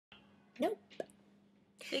Nope.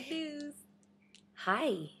 Big news.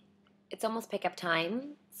 Hi. It's almost pickup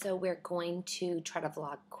time, so we're going to try to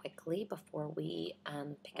vlog quickly before we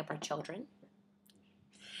pick up our children.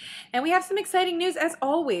 And we have some exciting news as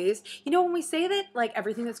always. You know, when we say that like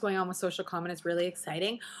everything that's going on with Social Common is really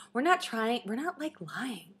exciting, we're not like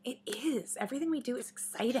lying. It is. Everything we do is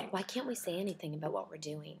exciting. Why can't we say anything about what we're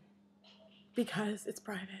doing? Because it's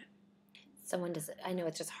private. Someone does it. I know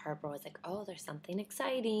it's just hard. We're always like, oh, there's something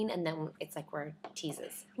exciting. And then it's like we're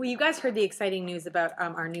teases. Well, you guys heard the exciting news about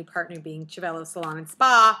our new partner being Chivello Salon and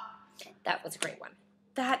Spa. That was a great one.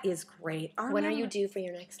 That is great. When are you due for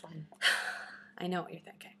your next one? I know what you're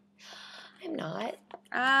thinking. I'm not.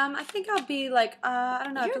 I think I'll be like, I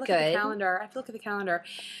don't know. I have to look at the calendar. I have to look at the calendar.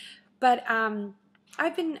 But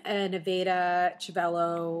I've been an Aveda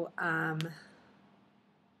Chivello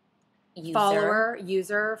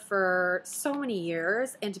user for so many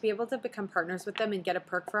years, and to be able to become partners with them and get a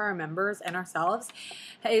perk for our members and ourselves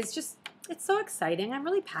is just, it's so exciting. I'm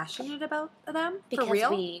really passionate about them. Because for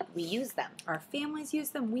real. we use them. Our families use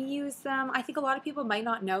them. We use them. I think a lot of people might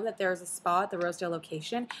not know that there's a spa at the Rosedale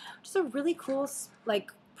location. Just a really cool,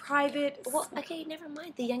 like, private. Well, okay, never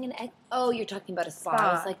mind. The Young and Egg. Oh, you're talking about a spa.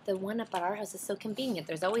 I was like, the one up at our house is so convenient.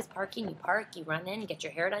 There's always parking. You park, you run in, you get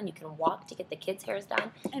your hair done. You can walk to get the kids' hairs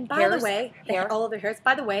done. And by the way, all of their hairs.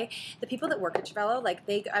 By the way, the people that work at Chivello, like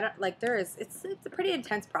it's a pretty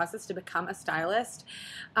intense process to become a stylist.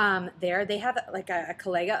 There, they have like a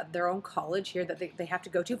collega of their own college here that they have to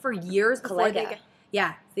go to for years before they get.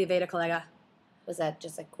 Yeah, it's the Aveda collega. Was that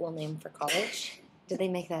just a cool name for college? Did they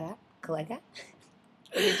make that up? Collega?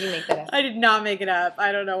 Or did you make that up? I did not make it up.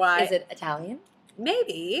 I don't know why. Is it Italian?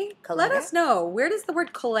 Maybe. Collega? Let us know. Where does the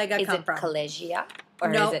word collega come from? Is it collegia? Or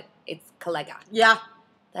no. It's collega? Yeah.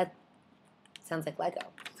 That sounds like Lego.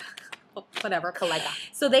 Whatever. Collega.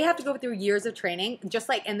 So they have to go through years of training, just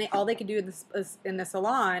like, and all they can do in the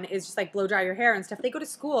salon is just like blow dry your hair and stuff. They go to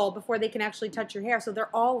school before they can actually touch your hair. So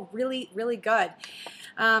they're all really, really good.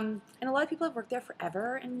 And a lot of people have worked there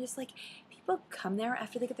forever, and just like, people come there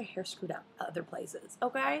after they get their hair screwed up other places,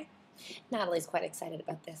 okay? Natalie's quite excited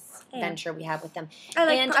about this venture we have with them.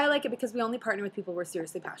 I like it because we only partner with people we're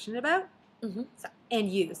seriously passionate about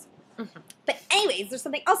and use. But anyways, there's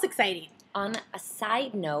something else exciting. On a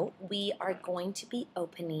side note, we are going to be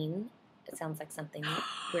opening, it sounds like something new,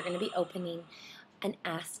 we're going to be opening an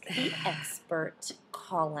Ask the Expert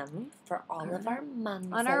column for all of our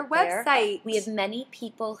moms on our website. There. We have many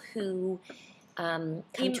people who come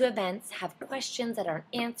to events, have questions that aren't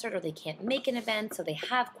answered, or they can't make an event, so they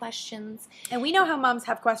have questions. And we know how moms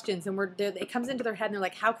have questions, and it comes into their head, and they're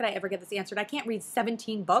like, how could I ever get this answered? I can't read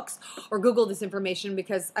 17 books or Google this information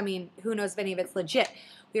because, I mean, who knows if any of it's legit.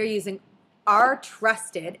 We are using our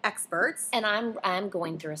trusted experts. And I'm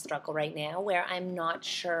going through a struggle right now where I'm not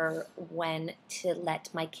sure when to let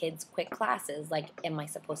my kids quit classes. Like, am I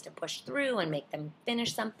supposed to push through and make them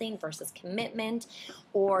finish something versus commitment?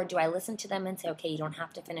 Or do I listen to them and say, okay, you don't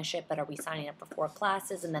have to finish it, but are we signing up for 4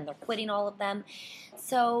 classes and then they're quitting all of them?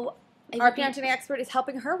 So our parenting expert is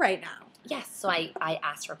helping her right now. Yes, so I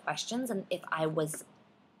asked her questions, and if I was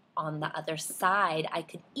on the other side, I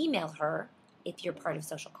could email her. If you're part of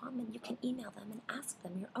Social Common, you can email them and ask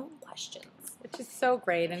them your own questions. Which is so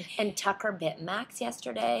great. And Tucker bit Max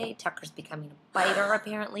yesterday. Tucker's becoming a biter,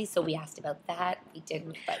 apparently, so we asked about that. We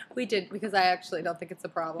didn't, but... We did, because I actually don't think it's a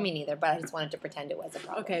problem. Me neither, but I just wanted to pretend it was a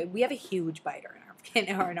problem. Okay, we have a huge biter in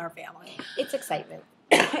our family. It's excitement.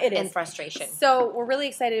 It is. And frustration. So we're really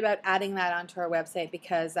excited about adding that onto our website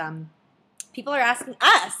because... people are asking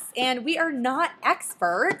us, and we are not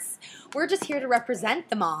experts. We're just here to represent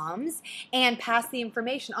the moms and pass the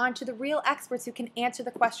information on to the real experts who can answer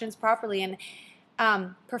the questions properly and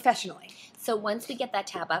professionally. So once we get that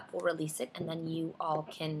tab up, we'll release it, and then you all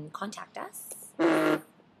can contact us and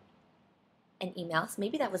email us.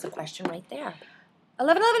 Maybe that was a question right there.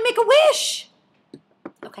 1111, make a wish!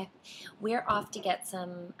 Okay. We're off to get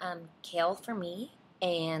some kale for me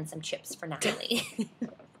and some chips for Natalie.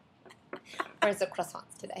 Where's the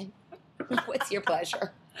croissants today? What's your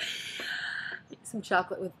pleasure? Some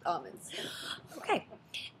chocolate with almonds. Okay.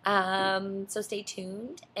 So stay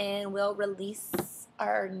tuned, and we'll release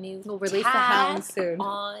our new We'll release the hounds soon.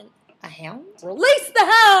 On a hound? Release the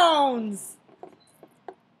hounds!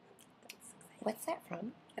 What's that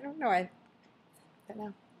from? I don't know. I don't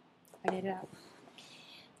know. I made it up.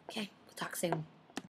 Okay. We'll talk soon.